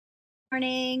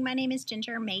Morning. My name is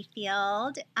Ginger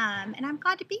Mayfield, and I'm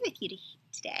glad to be with you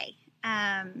today.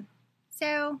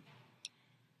 So,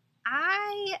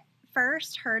 I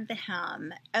first heard the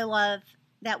hymn, "O Love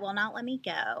That Will Not Let Me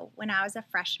Go," when I was a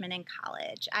freshman in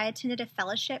college. I attended a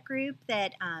fellowship group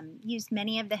that used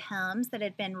many of the hymns that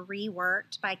had been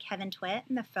reworked by Kevin Twitt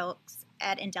and the folks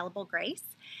at Indelible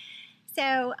Grace.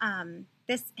 So,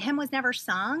 this hymn was never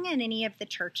sung in any of the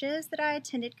churches that I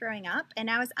attended growing up,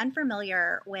 and I was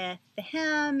unfamiliar with the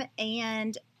hymn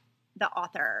and the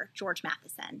author, George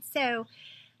Matheson. So,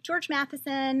 George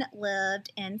Matheson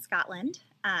lived in Scotland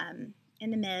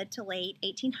in the mid to late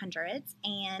 1800s,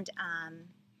 and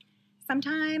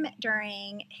sometime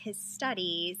during his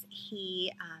studies,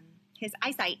 his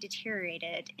eyesight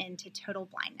deteriorated into total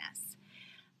blindness.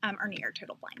 Or near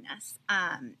total blindness.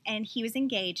 And he was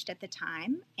engaged at the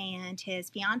time, and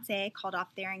his fiancee called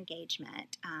off their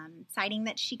engagement, citing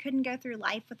that she couldn't go through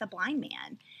life with a blind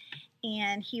man.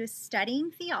 And he was studying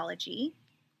theology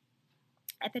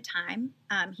at the time.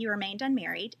 He remained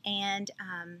unmarried, and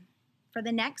for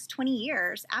the next 20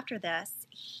 years after this,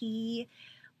 he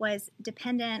was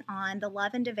dependent on the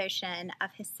love and devotion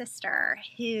of his sister,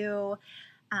 who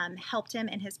helped him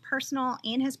in his personal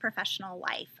and his professional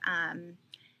life.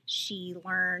 She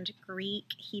learned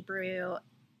Greek, Hebrew,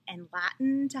 and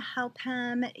Latin to help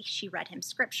him. She read him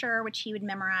scripture, which he would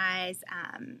memorize.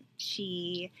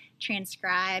 She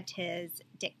transcribed his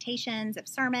dictations of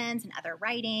sermons and other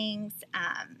writings.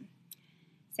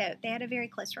 So they had a very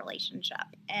close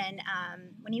relationship. And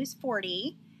when he was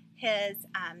 40, his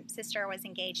sister was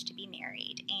engaged to be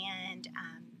married. And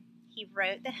he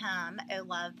wrote the hymn, "O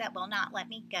Love That Will Not Let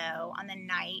Me Go," on the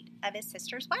night of his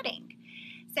sister's wedding.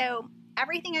 So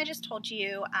everything I just told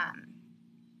you, I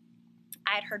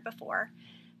had heard before,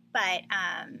 but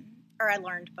or I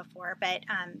learned before. But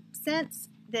since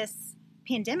this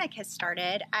pandemic has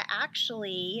started, I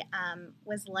actually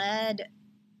was led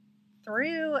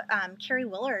through Carrie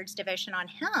Willard's devotion on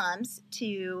hymns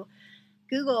to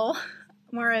Google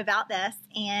more about this,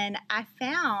 and I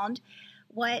found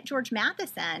what George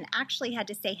Matheson actually had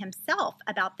to say himself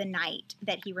about the night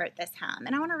that he wrote this hymn,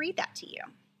 and I want to read that to you.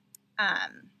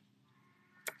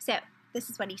 So, this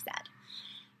is what he said.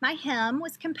 "My hymn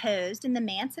was composed in the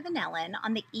manse of Annellan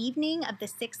on the evening of the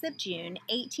 6th of June,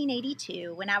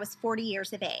 1882, when I was 40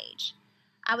 years of age.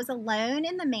 I was alone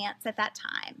in the manse at that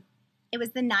time. It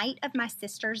was the night of my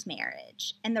sister's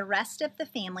marriage, and the rest of the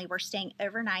family were staying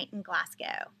overnight in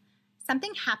Glasgow.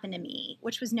 Something happened to me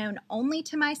which was known only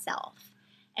to myself,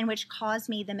 and which caused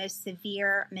me the most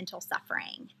severe mental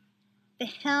suffering. The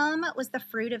hymn was the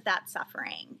fruit of that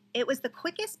suffering. It was the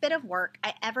quickest bit of work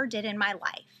I ever did in my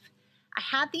life. I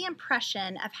had the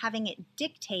impression of having it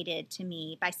dictated to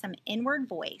me by some inward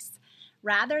voice,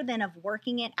 rather than of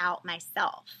working it out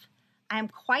myself. I am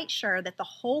quite sure that the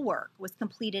whole work was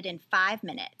completed in 5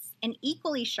 minutes, and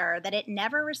equally sure that it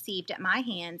never received at my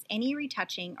hands any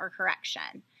retouching or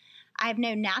correction. I have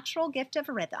no natural gift of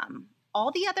rhythm.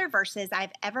 All the other verses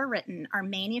I've ever written are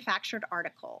manufactured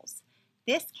articles.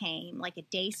 This came like a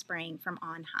day spring from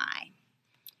on high."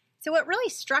 So what really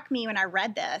struck me when I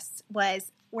read this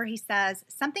was where he says,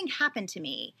 "Something happened to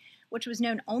me which was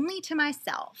known only to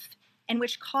myself, and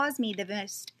which caused me the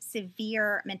most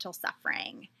severe mental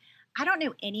suffering." I don't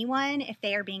know anyone, if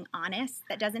they are being honest,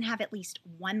 that doesn't have at least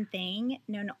one thing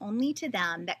known only to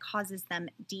them that causes them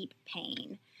deep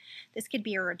pain. This could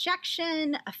be a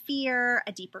rejection, a fear,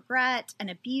 a deep regret, an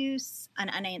abuse,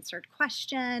 an unanswered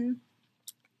question.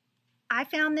 I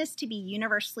found this to be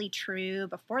universally true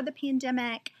before the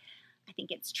pandemic. I think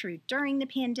it's true during the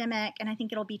pandemic, and I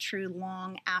think it'll be true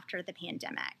long after the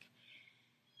pandemic.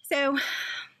 So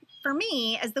for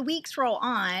me, as the weeks roll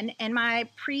on and my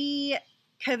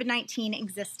pre-COVID-19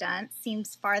 existence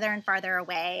seems farther and farther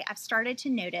away, I've started to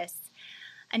notice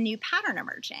a new pattern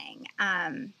emerging.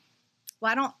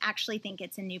 Well, I don't actually think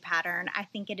it's a new pattern. I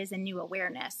think it is a new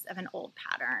awareness of an old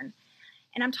pattern.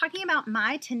 And I'm talking about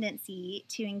my tendency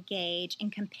to engage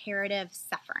in comparative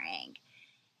suffering.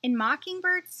 In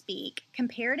Mockingbird speak,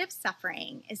 comparative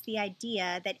suffering is the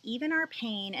idea that even our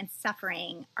pain and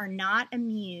suffering are not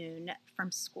immune from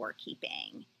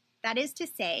scorekeeping. That is to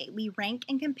say, we rank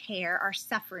and compare our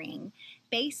suffering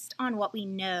based on what we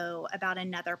know about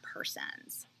another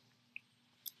person's.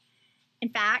 In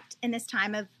fact, in this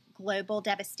time of global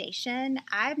devastation,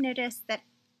 I've noticed that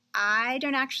I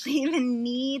don't actually even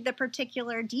need the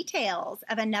particular details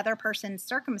of another person's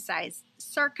circumstances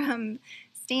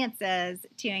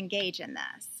to engage in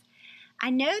this. I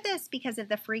know this because of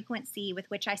the frequency with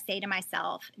which I say to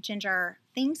myself, "Ginger,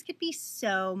 things could be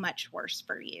so much worse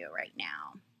for you right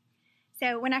now."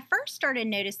 So when I first started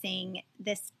noticing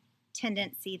this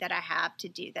tendency that I have to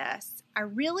do this. I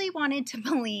really wanted to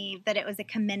believe that it was a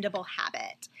commendable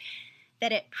habit,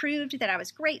 that it proved that I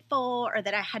was grateful or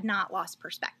that I had not lost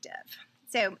perspective.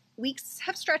 So weeks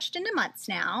have stretched into months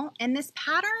now, and this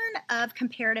pattern of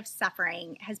comparative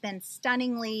suffering has been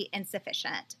stunningly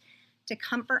insufficient to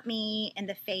comfort me in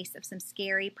the face of some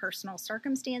scary personal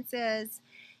circumstances.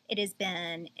 It has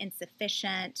been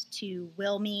insufficient to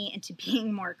will me into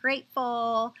being more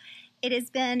grateful. It has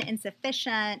been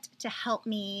insufficient to help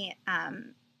me,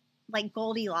 like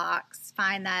Goldilocks,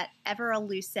 find that ever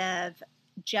elusive,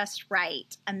 just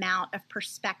right amount of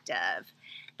perspective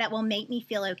that will make me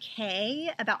feel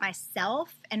okay about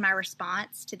myself and my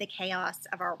response to the chaos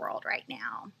of our world right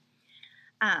now.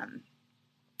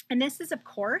 And this is, of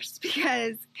course,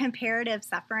 because comparative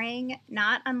suffering,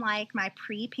 not unlike my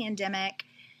pre-pandemic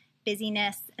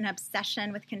busyness and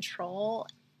obsession with control,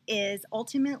 is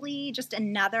ultimately just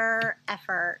another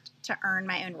effort to earn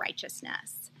my own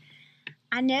righteousness.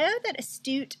 I know that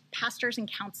astute pastors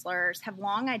and counselors have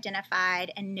long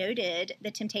identified and noted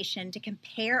the temptation to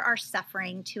compare our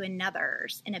suffering to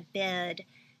another's in a bid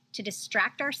to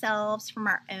distract ourselves from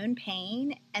our own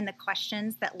pain and the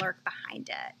questions that lurk behind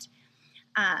it.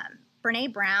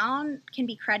 Brene Brown can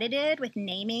be credited with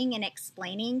naming and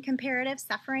explaining comparative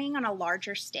suffering on a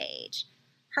larger stage.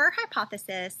 Her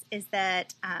hypothesis is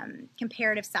that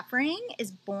comparative suffering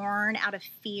is born out of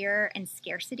fear and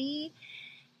scarcity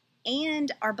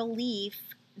and our belief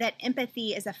that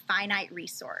empathy is a finite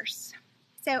resource.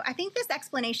 So I think this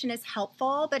explanation is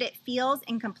helpful, but it feels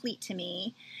incomplete to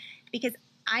me because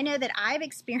I know that I've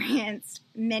experienced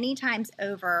many times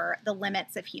over the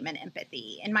limits of human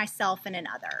empathy in myself and in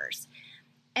others.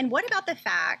 And what about the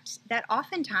fact that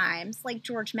oftentimes, like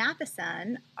George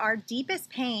Matheson, our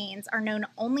deepest pains are known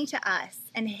only to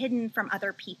us and hidden from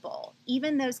other people,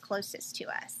 even those closest to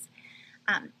us?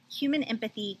 Human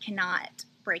empathy cannot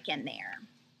break in there.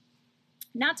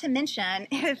 Not to mention,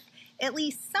 if at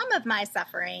least some of my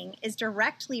suffering is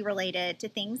directly related to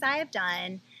things I have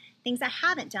done, things I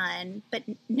haven't done, but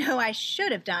know I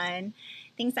should have done,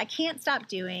 things I can't stop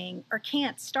doing or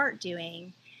can't start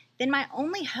doing, then my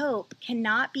only hope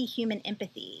cannot be human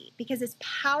empathy, because as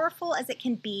powerful as it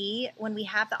can be when we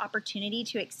have the opportunity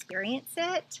to experience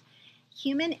it,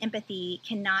 human empathy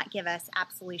cannot give us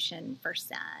absolution for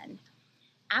sin.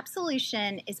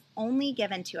 Absolution is only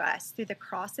given to us through the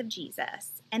cross of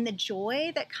Jesus, and the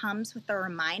joy that comes with the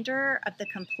reminder of the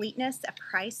completeness of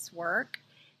Christ's work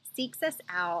seeks us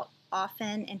out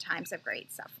often in times of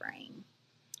great suffering.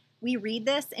 We read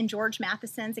this in George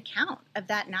Matheson's account of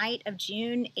that night of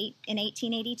June in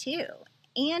 1882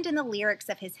 and in the lyrics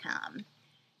of his hymn.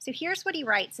 So here's what he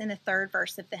writes in the third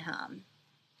verse of the hymn.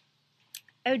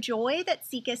 O joy that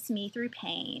seekest me through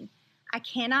pain, I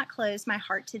cannot close my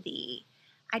heart to thee.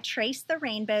 I trace the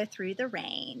rainbow through the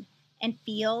rain and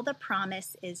feel the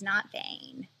promise is not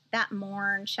vain. That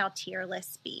morn shall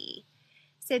tearless be.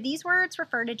 So these words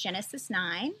refer to Genesis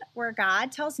 9, where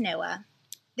God tells Noah,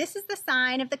 this is the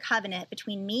sign of the covenant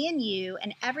between me and you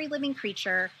and every living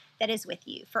creature that is with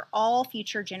you for all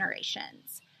future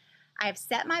generations. I have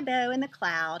set my bow in the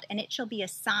cloud, and it shall be a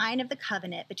sign of the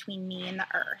covenant between me and the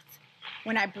earth.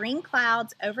 When I bring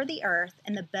clouds over the earth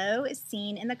and the bow is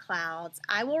seen in the clouds,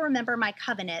 I will remember my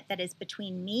covenant that is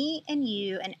between me and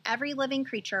you and every living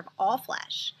creature of all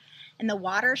flesh, and the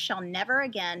waters shall never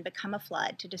again become a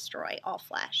flood to destroy all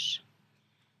flesh.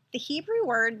 The Hebrew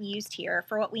word used here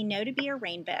for what we know to be a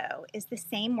rainbow is the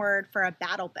same word for a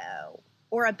battle bow,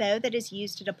 or a bow that is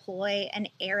used to deploy an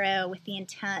arrow with the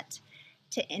intent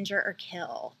to injure or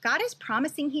kill. God is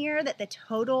promising here that the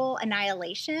total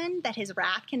annihilation that his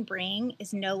wrath can bring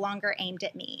is no longer aimed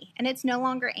at me, and it's no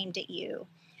longer aimed at you.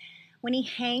 When he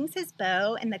hangs his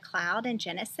bow in the cloud in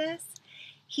Genesis,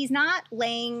 he's not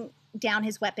laying down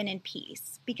his weapon in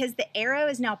peace, because the arrow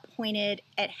is now pointed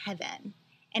at heaven,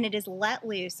 and it is let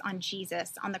loose on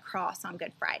Jesus on the cross on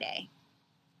Good Friday.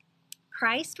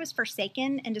 Christ was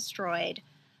forsaken and destroyed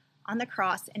on the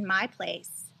cross in my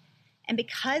place, and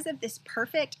because of this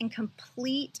perfect and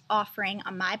complete offering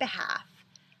on my behalf,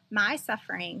 my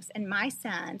sufferings and my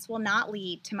sins will not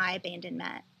lead to my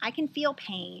abandonment. I can feel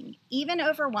pain, even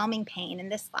overwhelming pain in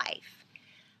this life.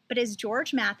 But as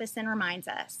George Matheson reminds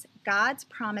us, God's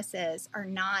promises are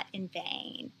not in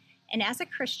vain. And as a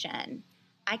Christian,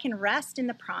 I can rest in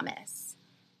the promise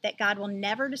that God will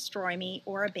never destroy me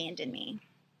or abandon me.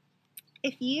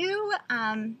 If you,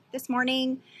 this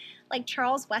morning, like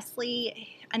Charles Wesley,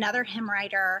 another hymn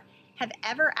writer, have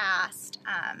ever asked,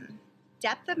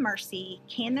 depth of mercy,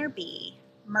 can there be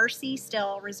mercy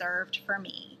still reserved for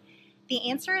me? The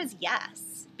answer is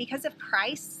yes, because of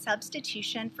Christ's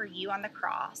substitution for you on the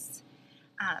cross.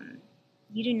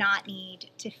 You do not need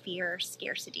to fear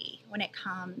scarcity when it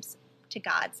comes to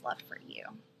God's love for you.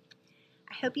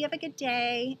 I hope you have a good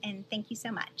day, and thank you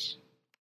so much.